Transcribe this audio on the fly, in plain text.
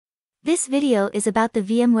This video is about the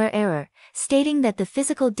VMware error, stating that the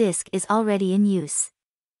physical disk is already in use.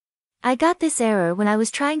 I got this error when I was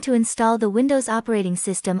trying to install the Windows operating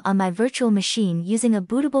system on my virtual machine using a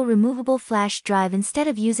bootable removable flash drive instead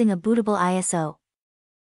of using a bootable ISO.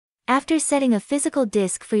 After setting a physical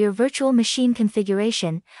disk for your virtual machine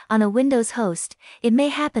configuration on a Windows host, it may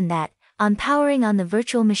happen that, on powering on the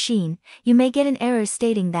virtual machine, you may get an error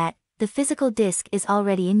stating that the physical disk is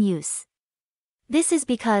already in use. This is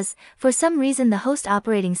because, for some reason, the host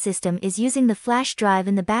operating system is using the flash drive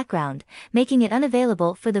in the background, making it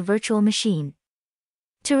unavailable for the virtual machine.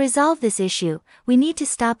 To resolve this issue, we need to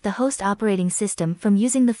stop the host operating system from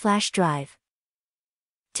using the flash drive.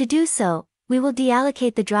 To do so, we will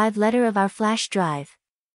deallocate the drive letter of our flash drive.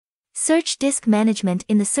 Search Disk Management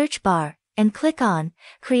in the search bar, and click on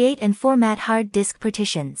Create and Format Hard Disk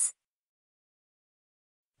Partitions.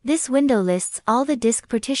 This window lists all the disk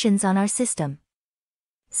partitions on our system.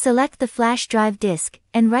 Select the flash drive disk,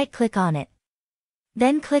 and right-click on it.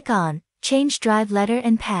 Then click on Change Drive Letter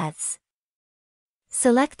and Paths.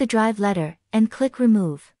 Select the drive letter, and click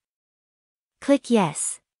Remove. Click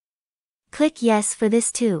Yes. Click Yes for this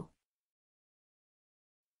too.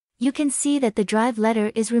 You can see that the drive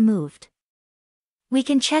letter is removed. We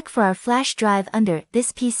can check for our flash drive under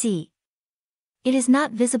This PC. It is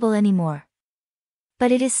not visible anymore.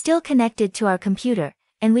 But it is still connected to our computer,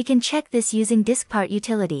 and we can check this using DiskPart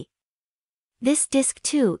utility. This disk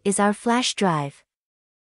too is our flash drive.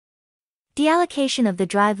 Deallocation of the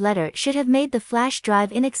drive letter should have made the flash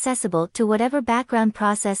drive inaccessible to whatever background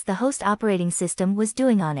process the host operating system was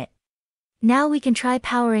doing on it. Now we can try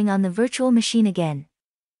powering on the virtual machine again.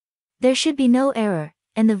 There should be no error,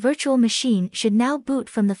 and the virtual machine should now boot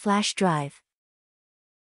from the flash drive.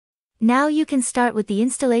 Now you can start with the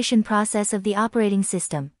installation process of the operating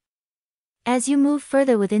system. As you move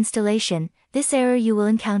further with installation, this error you will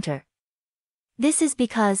encounter. This is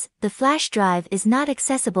because the flash drive is not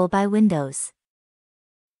accessible by Windows.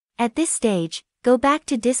 At this stage, go back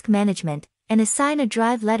to Disk Management and assign a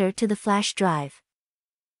drive letter to the flash drive.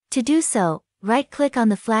 To do so, right-click on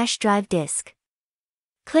the flash drive disk.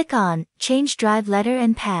 Click on Change Drive Letter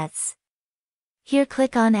and Paths. Here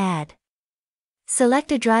click on Add.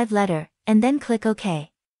 Select a drive letter, and then click OK.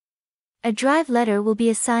 A drive letter will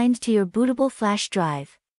be assigned to your bootable flash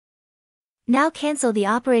drive. Now cancel the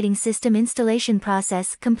operating system installation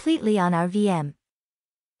process completely on our VM.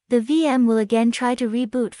 The VM will again try to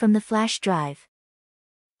reboot from the flash drive.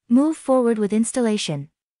 Move forward with installation.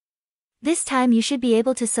 This time you should be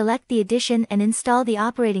able to select the edition and install the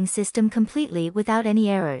operating system completely without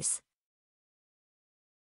any errors.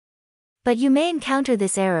 But you may encounter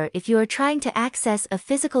this error if you are trying to access a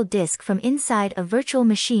physical disk from inside a virtual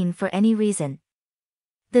machine for any reason.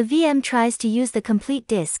 The VM tries to use the complete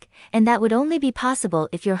disk, and that would only be possible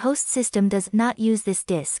if your host system does not use this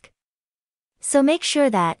disk. So make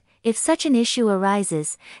sure that, if such an issue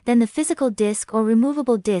arises, then the physical disk or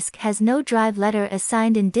removable disk has no drive letter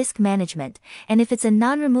assigned in Disk Management, and if it's a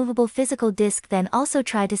non-removable physical disk, then also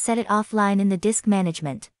try to set it offline in the Disk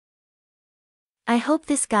Management. I hope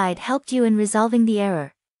this guide helped you in resolving the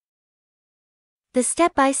error. The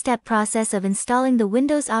step-by-step process of installing the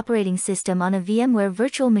Windows operating system on a VMware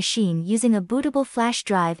virtual machine using a bootable flash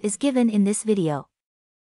drive is given in this video.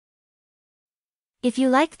 If you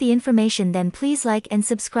liked the information, then please like and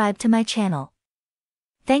subscribe to my channel.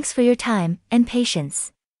 Thanks for your time and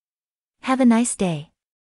patience. Have a nice day.